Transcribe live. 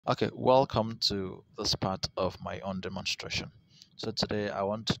Okay, welcome to this part of my own demonstration. So today I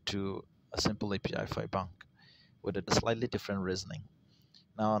want to do a simple API for a bank with a slightly different reasoning.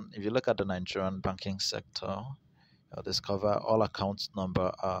 Now, if you look at the Nigerian banking sector, you'll discover all accounts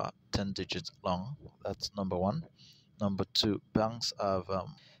number are 10 digits long. That's number one. Number two, banks have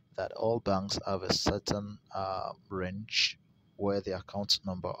that all banks have a certain range where the account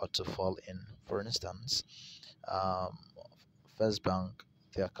number ought to fall in. For instance, um, First Bank,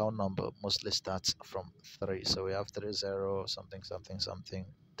 the account number mostly starts from three. So we have 30 something something something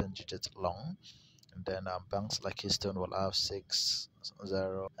 10 digits long. And then banks like Keystone will have 60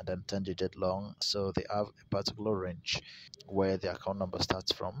 and then 10 digit long. So they have a particular range where the account number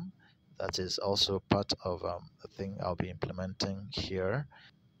starts from. That is also part of the thing I'll be implementing here.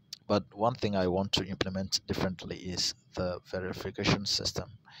 But one thing I want to implement differently is the verification system.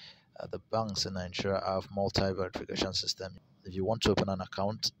 The banks in Nigeria have multi-verification system. If you want to open an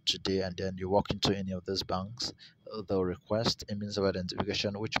account today and then you walk into any of these banks, they'll request a means of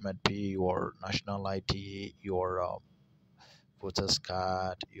identification, which might be your national ID, your voter's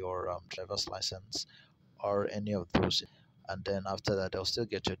card, your driver's license, or any of those. And then after that, they'll still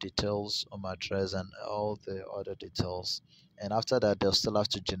get your details, home address, and all the other details. And after that, they'll still have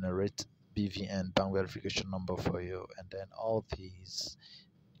to generate BVN, bank verification number, for you, and then all these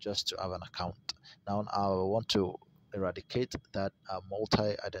just to have an account. Now I want to eradicate that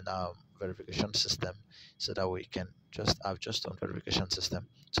multi verification system so that we can just have just one verification system.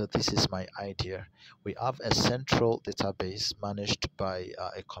 So this is my idea. We have a central database managed by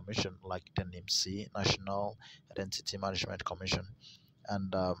a commission like the NIMC, National Identity Management Commission,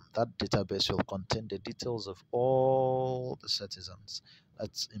 and that database will contain the details of all the citizens.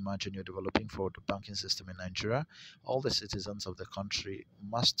 Let's imagine you're developing for the banking system in Nigeria. All the citizens of the country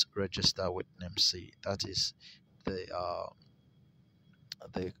must register with NIMC. That is the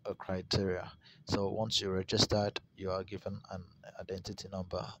criteria. So once you're registered, you are given an identity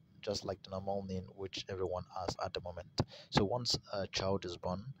number, just like the normal name which everyone has at the moment. So once a child is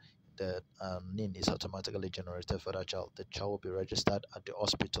born, the NIN is automatically generated for that child. The child will be registered at the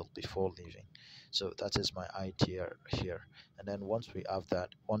hospital before leaving. So that is my idea here. And then once we have that,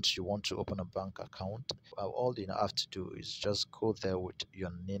 once you want to open a bank account, all you have to do is just go there with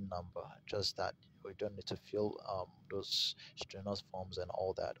your NIN number. Just that. We don't need to fill those strenuous forms and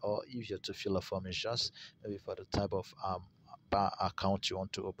all that. Or if you're to fill a form, it's just maybe for the type of account you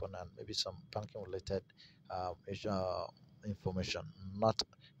want to open and maybe some banking related information, not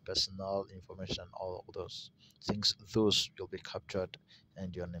personal information, all those things, those will be captured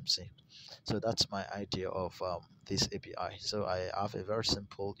in your NMC. So that's my idea of this API. So I have a very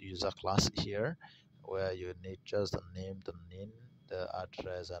simple user class here where you need just the name, the NIN, the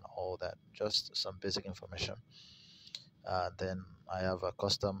address, and all that, just some basic information. Then I have a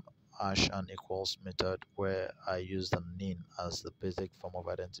custom hash and equals method where I use the NIN as the basic form of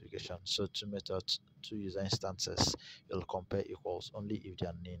identification. So two methods, two user instances, you'll compare equals only if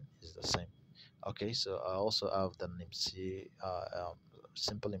their NIN is the same. Okay, so I also have the NIMC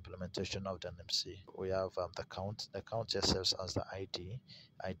simple implementation of the NIMC. We have the count. The count here serves as the ID.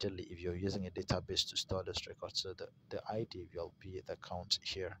 Ideally, if you're using a database to store this record, so the ID will be the count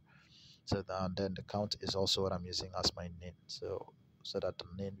here. So and then the count is also what I'm using as my name. So that the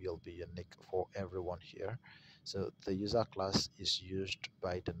name will be unique for everyone here. So the user class is used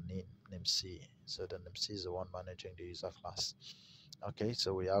by the name C. So the name C is the one managing the user class. Okay,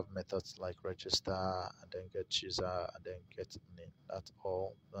 so we have methods like register and then get user and then get name. That's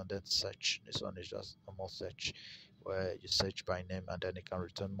all. And then search. This one is just normal search where you search by name and then it can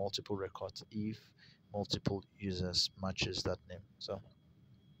return multiple records if multiple users matches that name. So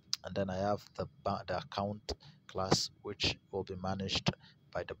and then I have the account class which will be managed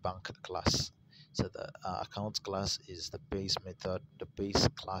by the bank class. So the account class is the base method, the base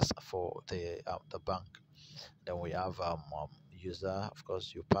class for the bank. Then we have user. Of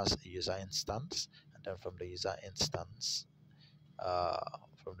course, you pass a user instance, and then from the user instance, uh,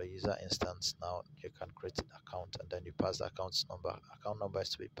 now you can create an account, and then you pass the account number. Account number is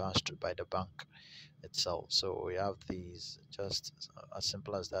to be passed by the bank itself. So we have these just as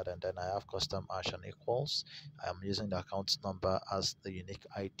simple as that, and then I have custom hash and equals. I'm using the account number as the unique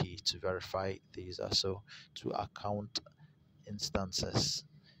ID to verify these. So two account instances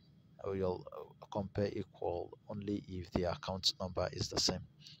will compare equal only if the account number is the same.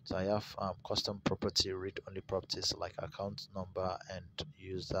 So I have custom property read only properties like account number and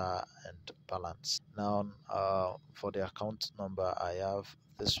user and balance. Now for the account number I have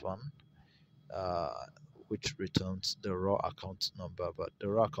this one uh, which returns the raw account number, but the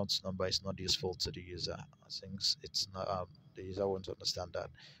raw account number is not useful to the user since it's not The user won't understand that.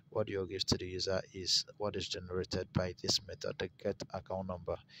 What you'll give to the user is what is generated by this method, the get account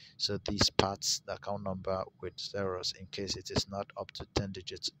number. So these parts the account number with zeros in case it is not up to 10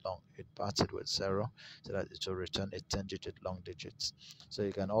 digits long. It parts it with zero so that it will return a 10-digit long digits. So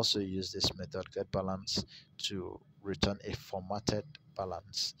you can also use this method get balance to return a formatted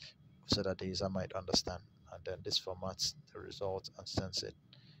balance so that the user might understand. And then this formats the result and sends it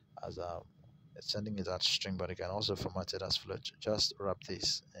as it's sending it as string, but you can also format it as float. Just wrap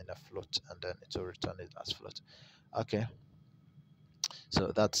this in a float and then it will return it as float. Okay,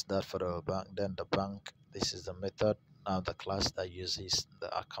 so that's that for the bank. Then the bank, this is the method. Now the class that uses the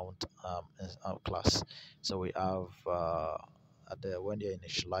account is our class. So we have at the when you're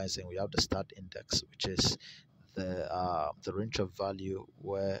initializing, we have the start index, which is the range of value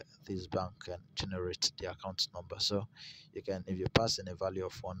where this bank can generate the account number. So you can, if you pass in a value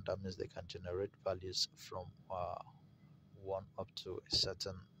of one, that means they can generate values from one up to a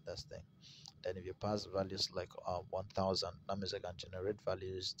certain that's thing. Then if you pass values like 1000, that means they can generate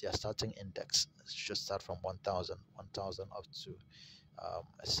values. Their starting index should start from 1000, 1000 up to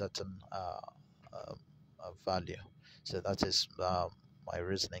a certain value. So that is my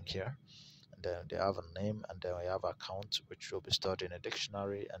reasoning here. And then they have a name, and then we have account which will be stored in a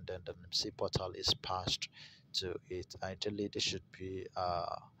dictionary, and then the MC portal is passed to it. Ideally this should be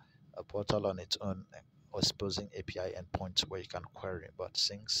a portal on its own exposing API endpoints where you can query, but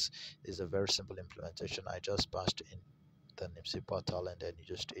since it's a very simple implementation, I just passed in the MC portal and then you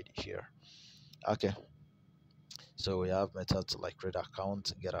just did it here. Okay, so we have methods like create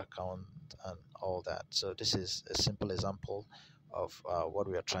account, get account, and all that. So this is a simple example of what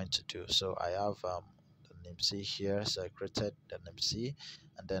we are trying to do. So I have the NIMC here. So I created the NIMC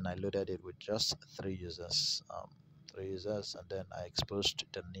and then I loaded it with just three users, and then I exposed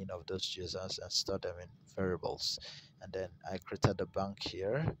the name of those users and stored them in variables. And then I created the bank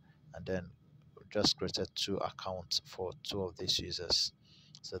here, and then just created two accounts for two of these users.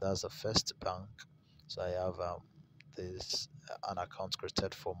 So that's the first bank. So I have this an account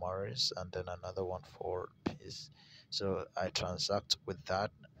created for Maurice and then another one for Peace. So I transact with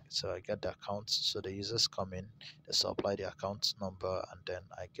that. So I get the account. So the users come in, they supply the account number, and then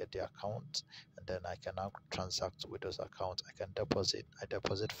I get the account, and then I can now transact with those accounts. I can deposit. I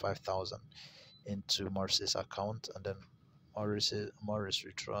deposit 5,000 into Maurice's account, and then Maurice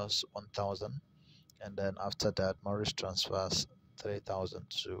withdraws 1,000, and then after that Maurice transfers 3,000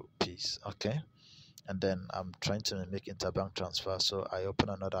 to Peace. Okay, and then I'm trying to make interbank transfer. So I open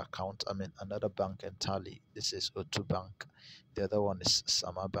another account, I mean another bank entirely. This is O2 Bank. The other one is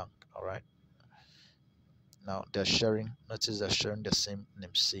Sama Bank. All right. Now they're sharing. Notice they're sharing the same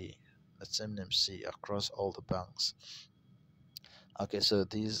NIMC, across all the banks. Okay, so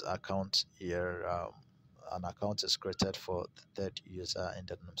these accounts here, an account is created for the third user in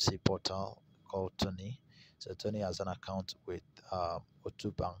the NMC portal called Tony. So Tony has an account with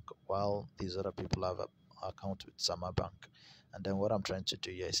O2 Bank, while these other people have an account with Sama Bank. And then what I'm trying to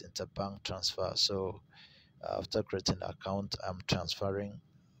do here is interbank transfer. So after creating the account, I'm transferring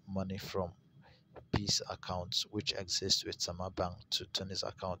money from Peace accounts which exist with Sama Bank to Tony's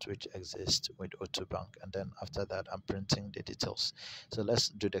account which exists with O2 Bank, and then after that I'm printing the details. So let's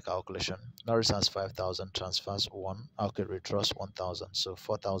do the calculation. Norris has 5,000, transfers 1, okay, withdraws 1,000, so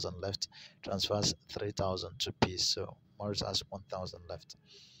 4,000 left, transfers 3,000 to Peace, so Morris has 1,000 left.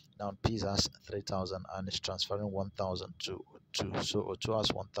 Now Peace has 3,000 and is transferring 1,000 to O2, so O2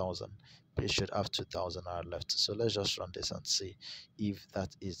 has 1,000. Peace should have 2,000 are left. So let's just run this and see if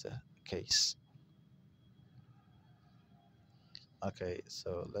that is the case. Okay,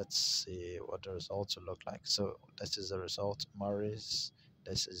 so let's see what the results will look like. So this is the result, Maurice,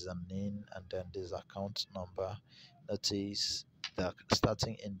 this is the name, and then this account number. Notice the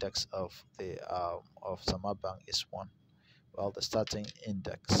starting index of the of Sama Bank is 1, while the starting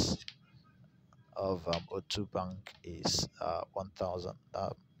index of O2 Bank is 1,000.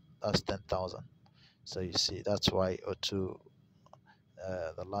 That's 10,000. So you see that's why O2,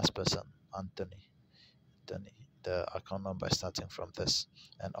 the last person, Anthony, Danny, the account number is starting from this,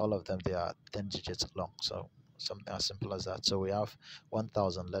 and all of them they are 10 digits long. So something as simple as that. So we have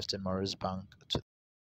 1,000 left in Maurice Bank,